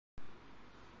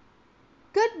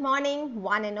Good morning,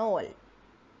 one and all.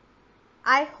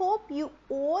 I hope you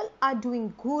all are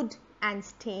doing good and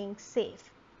staying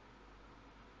safe.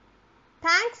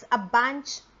 Thanks a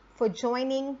bunch for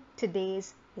joining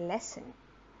today's lesson.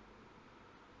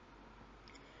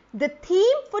 The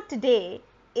theme for today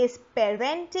is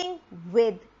parenting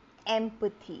with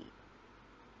empathy.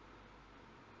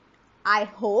 I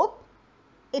hope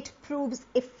it proves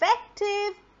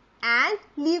effective and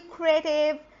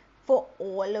lucrative for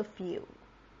all of you.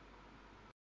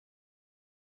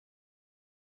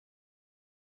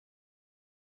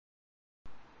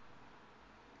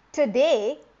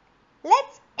 Today,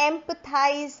 let's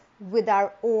empathize with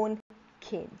our own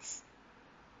kids.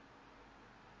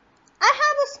 I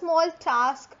have a small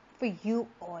task for you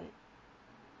all.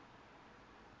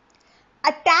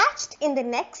 Attached in the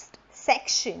next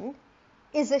section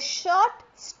is a short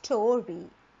story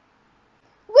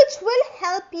which will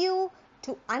help you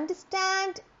to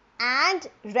understand and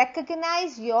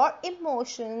recognize your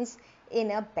emotions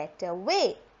in a better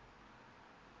way.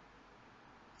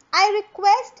 I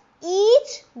request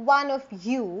each one of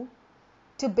you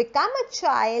to become a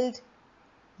child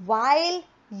while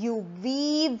you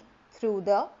weave through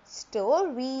the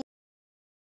story.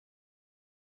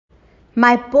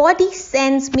 My body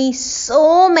sends me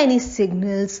so many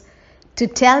signals to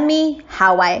tell me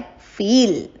how I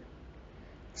feel.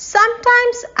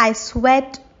 Sometimes I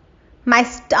sweat, my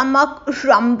stomach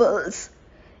rumbles.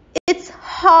 It's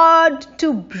hard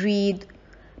to breathe.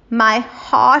 My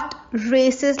heart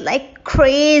races like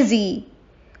crazy.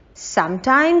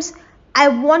 Sometimes I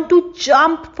want to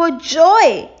jump for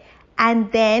joy, and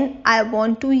then I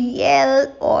want to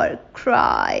yell or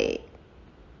cry.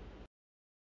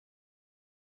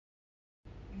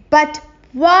 But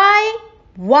why?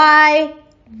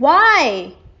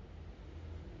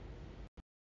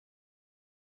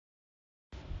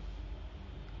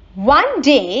 One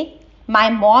day, my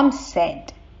mom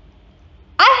said,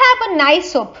 I have a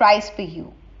nice surprise for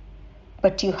you,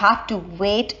 but you have to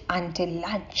wait until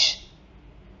lunch.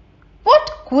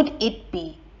 What could it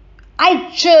be?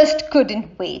 I just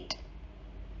couldn't wait.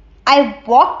 I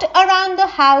walked around the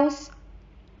house,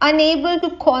 unable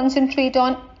to concentrate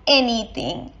on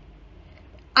anything.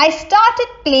 I started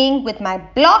playing with my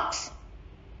blocks,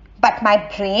 but my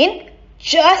brain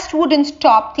just wouldn't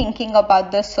stop thinking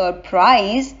about the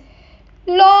surprise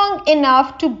long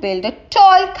enough to build a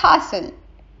tall castle.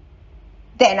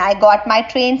 Then I got my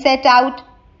train set out,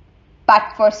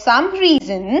 but for some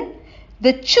reason,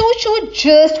 the choo-choo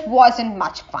just wasn't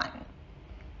much fun.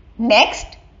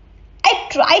 Next, I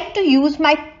tried to use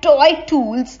my toy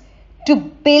tools to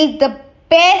build the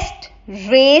best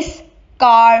race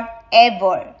car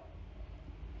ever.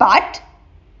 But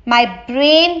my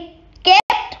brain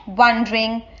kept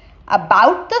wondering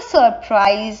about the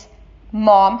surprise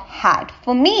Mom had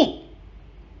for me.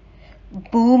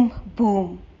 Boom,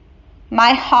 boom.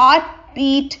 My heart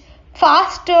beat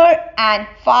faster and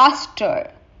faster.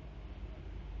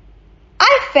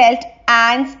 I felt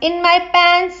ants in my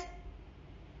pants.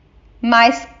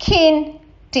 My skin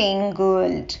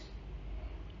tingled.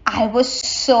 I was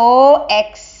so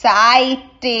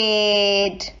excited.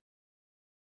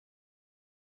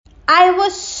 I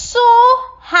was so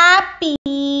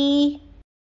happy.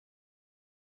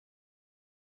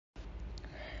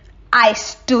 I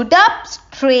stood up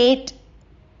straight.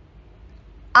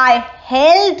 I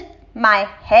held my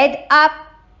head up.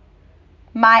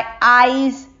 My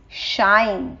eyes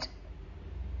shined.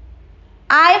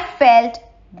 I felt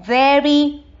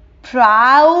very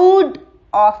proud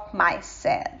of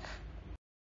myself.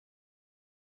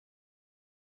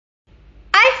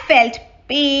 I felt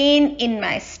pain in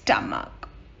my stomach.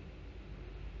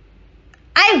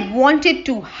 I wanted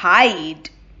to hide.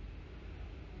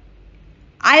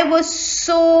 I was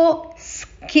so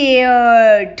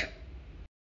scared.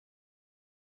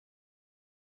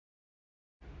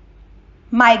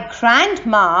 My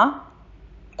grandma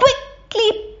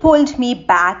quickly pulled me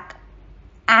back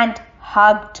and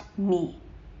hugged me.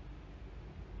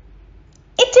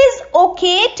 It is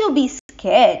okay to be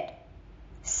scared,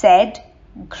 said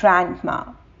Grandma.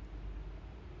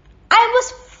 I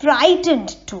was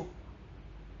frightened too.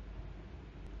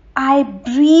 I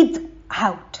breathed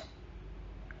out.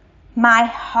 My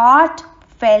heart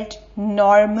felt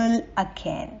normal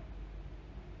again.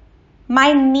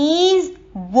 My knees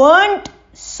weren't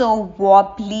so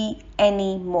wobbly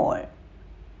anymore.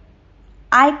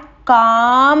 I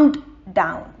calmed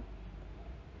down.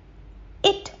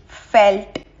 It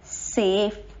felt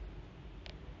safe.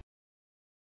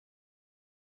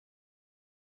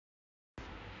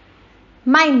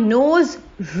 My nose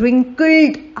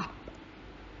wrinkled up.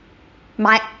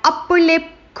 My upper lip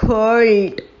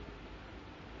curled.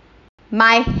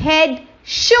 My head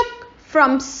shook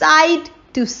from side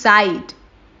to side.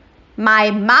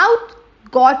 My mouth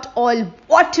got all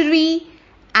watery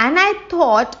and I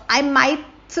thought I might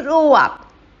throw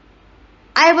up.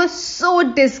 I was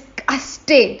so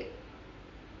disgusted.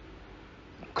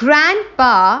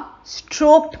 Grandpa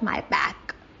stroked my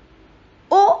back.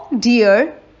 "Oh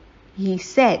dear," he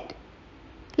said.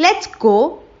 "Let's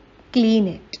go clean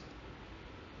it."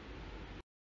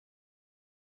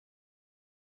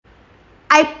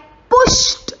 I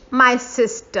pushed my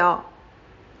sister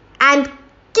and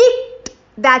kicked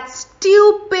that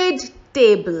stupid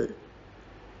table,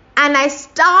 and I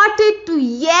started to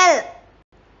yell.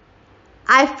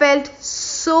 I felt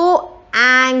so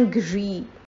angry.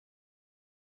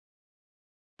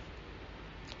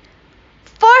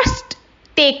 First,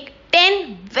 take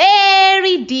 10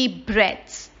 very deep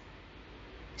breaths.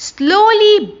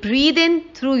 Slowly breathe in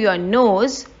through your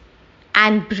nose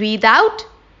and breathe out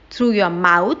through your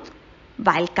mouth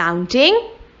while counting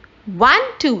 1,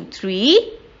 2,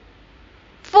 3,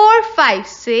 4, 5,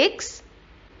 6,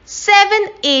 7,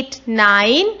 8,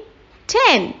 9,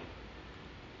 10.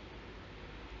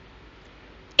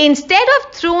 Instead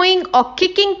of throwing or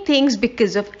kicking things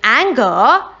because of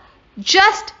anger,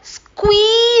 just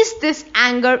squeeze this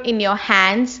anger in your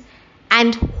hands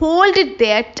and hold it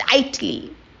there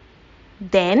tightly.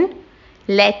 Then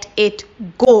let it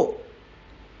go.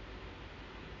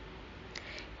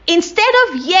 Instead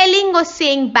of yelling or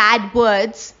saying bad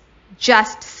words,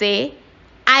 just say,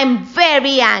 "I'm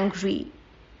very angry."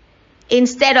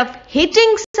 Instead of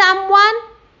hitting someone,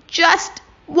 just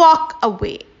walk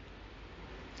away.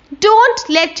 Don't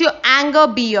let your anger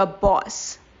be your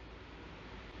boss.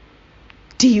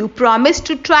 Do you promise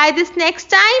to try this next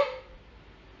time?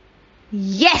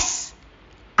 Yes,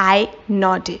 I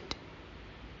nodded.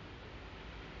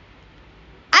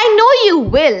 "I know you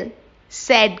will,"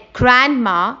 said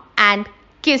Grandma and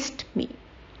kissed me.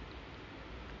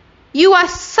 "You are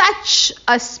such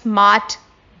a smart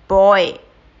boy."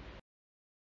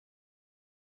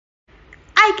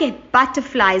 I get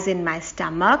butterflies in my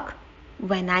stomach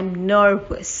when I'm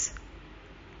nervous.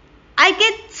 I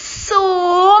get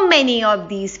so many of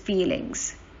these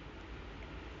feelings,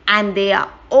 and they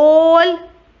are all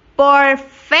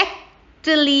perfectly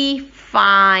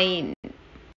fine.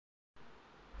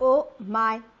 Oh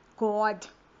my God.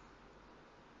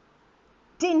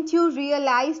 Didn't you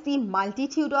realize the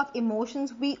multitude of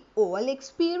emotions we all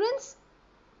experience?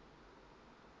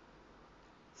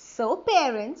 So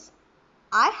parents,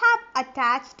 I have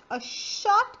attached a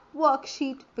short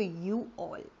worksheet for you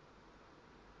all.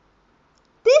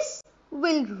 This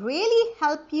will really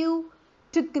help you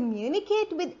to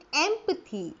communicate with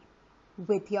empathy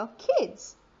with your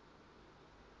kids.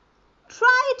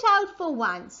 Try it out for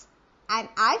once, and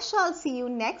I shall see you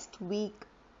next week.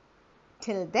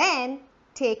 Till then,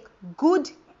 take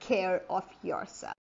good care of yourself.